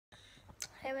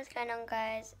Hey, what's going on,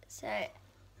 guys? So,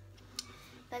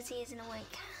 Leslie isn't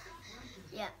awake.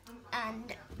 Yeah,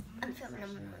 and I'm filming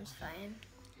on my mum's phone.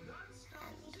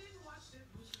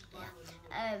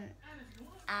 And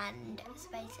and so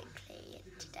basically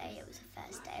today it was the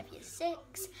first day of year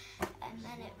 6, and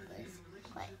then it was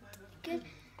quite good.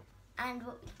 And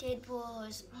what we did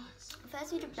was,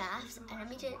 first we did maths, and then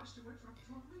we did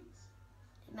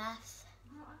maths.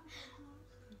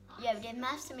 Yeah, we did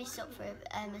maths and we stopped for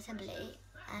assembly,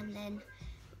 and then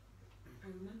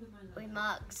we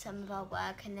marked some of our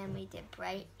work, and then we did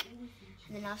break,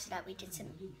 and then after that we did some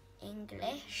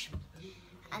English,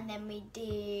 and then we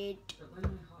did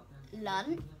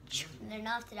lunch, and then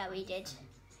after that we did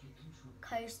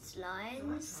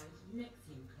coastlines,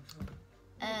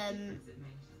 and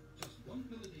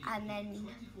then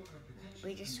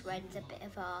we just read a bit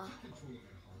of our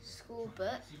school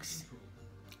books,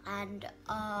 and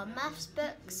our maths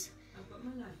books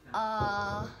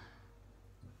are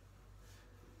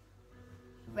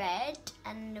red,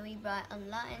 and we write on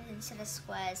lines instead of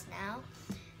squares now.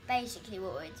 Basically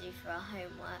what we do for our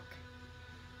homework.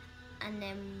 And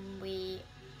then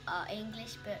our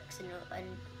English books are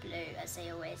blue, as they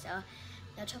always are.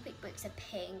 Our topic books are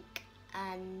pink,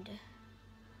 and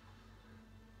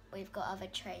we've got other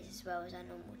trays as well as our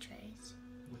normal trays.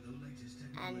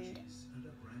 And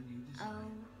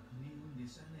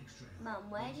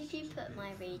Mum, where did you put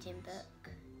my reading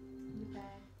book? Okay.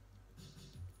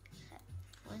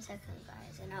 1 second,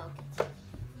 guys, and I'll get it.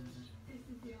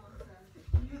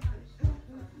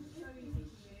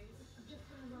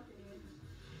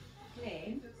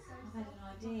 Glenn, I've had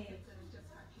an idea.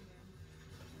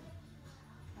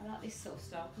 I like this sort of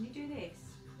style. Can you do this?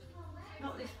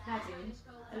 Not this padding.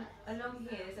 Along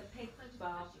here there's a peg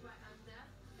bar.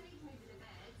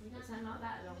 You got something like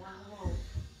that along one wall.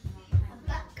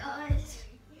 That, guys.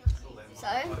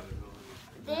 So,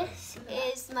 this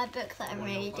is my book that I'm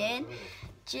reading.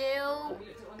 Jill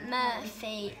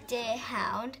Murphy,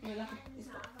 Deerhound,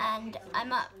 and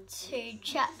I'm up to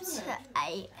chapter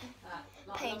 8,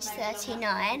 page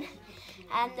 39,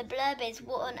 and the blurb is,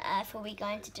 what on earth are we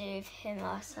going to do with him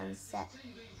our sunset?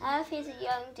 Alfie is a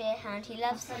young deerhound. He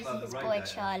loves his boy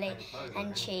Charlie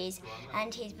and cheese,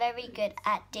 and he's very good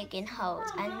at digging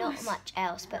holes and not much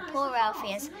else. But poor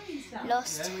Alfie has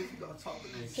lost.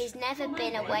 He's never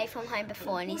been away from home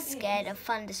before, and he's scared of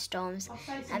thunderstorms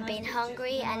and been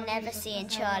hungry and never seeing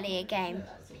Charlie again.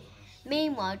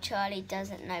 Meanwhile, Charlie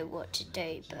doesn't know what to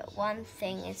do, but one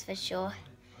thing is for sure.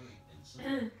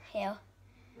 He'll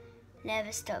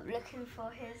never stop looking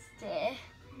for his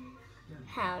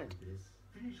deerhound.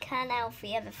 Can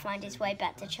Alfie ever find his way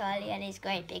back to Charlie and his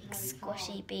great big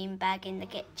squashy bean bag in the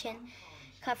kitchen,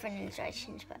 covering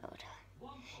illustrations by old?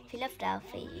 If you loved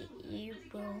Alfie, you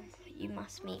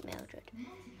must meet Mildred.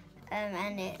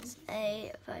 And it's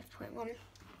a 5.1.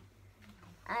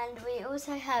 And we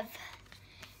also have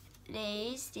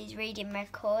these reading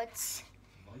records.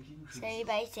 So you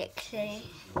basically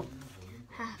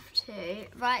have to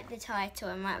write the title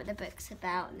and write what the book's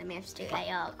about, and then we have to do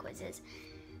AR quizzes.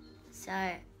 So,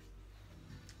 and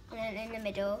then in the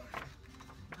middle,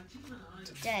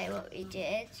 today what we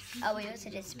did, we also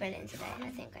did spelling today, I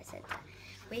think I said that.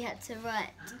 We had to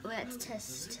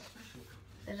test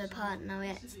with a partner, we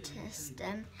had to test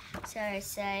them. So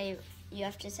say, you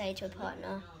have to say to a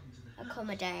partner,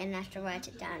 accommodate, and have to write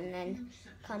it down, and then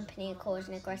company, cause,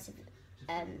 and aggressive,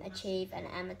 achieve, and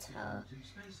amateur,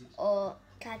 or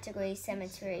category,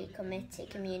 cemetery, committee,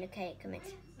 communicate,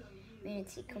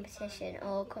 community, competition,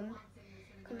 or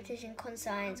competition,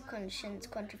 conscience, conscience,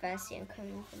 controversy, and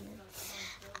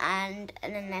and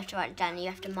then they have to write it down. You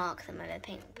have to mark them with a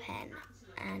pink pen.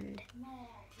 And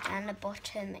down the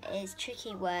bottom is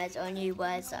tricky words or new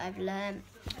words that I've learned.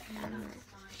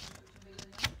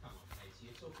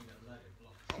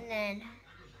 And then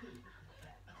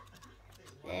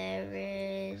there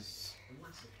is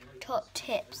top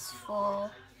tips for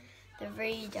the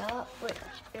reader, which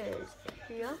is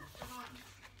here.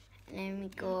 And then we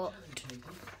got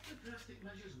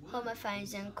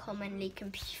homophones and commonly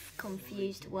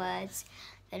confused words.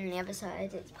 Then on the other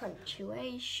side it's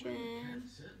punctuation.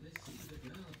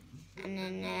 And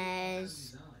then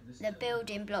there's the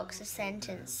building blocks of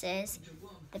sentences.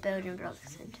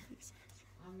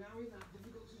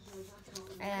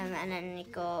 And then we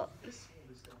got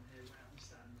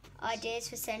ideas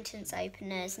for sentence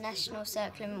openers, national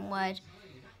circling word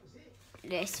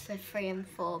list for 3 and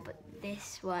 4, but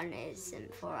this one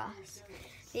isn't for us.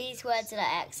 These words are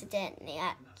like accidentally,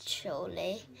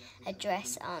 actually,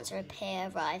 address, answer,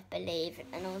 appear, arrive, believe,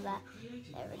 and all that.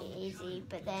 They're really easy,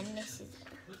 but then this is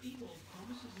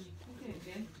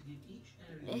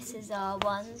This is our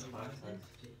ones.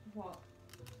 What?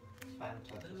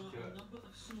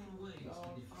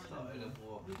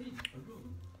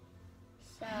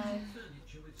 So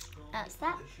that's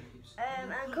that.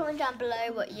 And comment down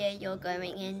below what year you're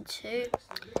going into.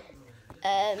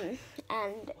 And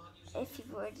if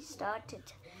you've already started,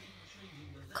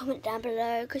 comment down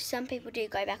below, because some people do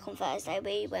go back on Thursday.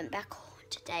 We went back on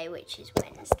today, which is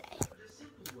Wednesday.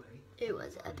 It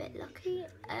was a bit lucky.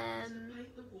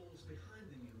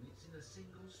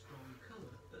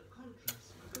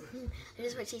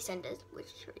 This is what she sent us, which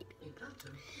is really good.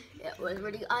 It was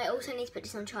really. I also need to put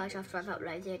this on charge after I've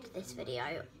uploaded this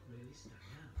video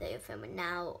that you're filming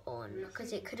now on,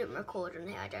 because it couldn't record on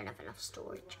here. I don't have enough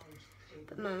storage,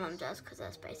 but my mum does, because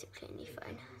that's basically a new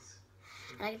phone.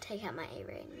 And I can take out my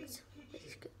earrings, which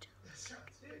is good.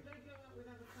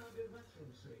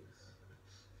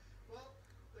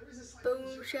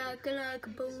 Boom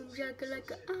shakalaka, boom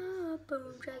shakalaka, ah,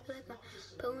 boom shakalaka,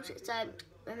 boom. So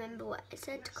remember what I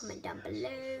said. Comment down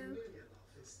below.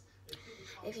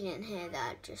 If you didn't hear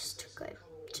that, just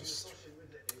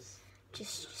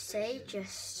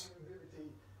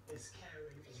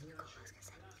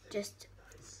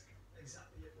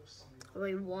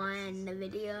rewind the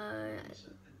video.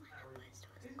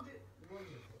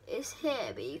 It's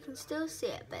here, but you can still see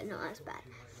it, but not as bad.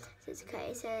 So it's okay.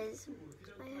 It says,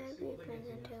 I hope we're friends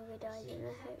until we die, and I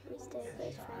hope we stay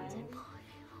close friends and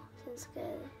since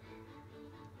good.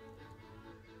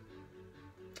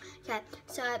 Okay,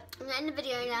 so I'm gonna end the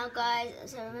video now, guys.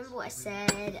 So remember what I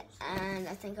said, and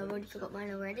I think I've already forgot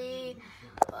mine already.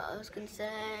 What I was gonna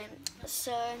say.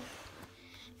 So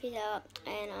peace out,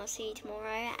 and I'll see you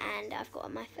tomorrow. And I've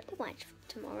got my football match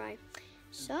tomorrow.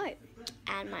 So,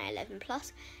 and my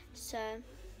 11+. So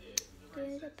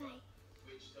goodbye.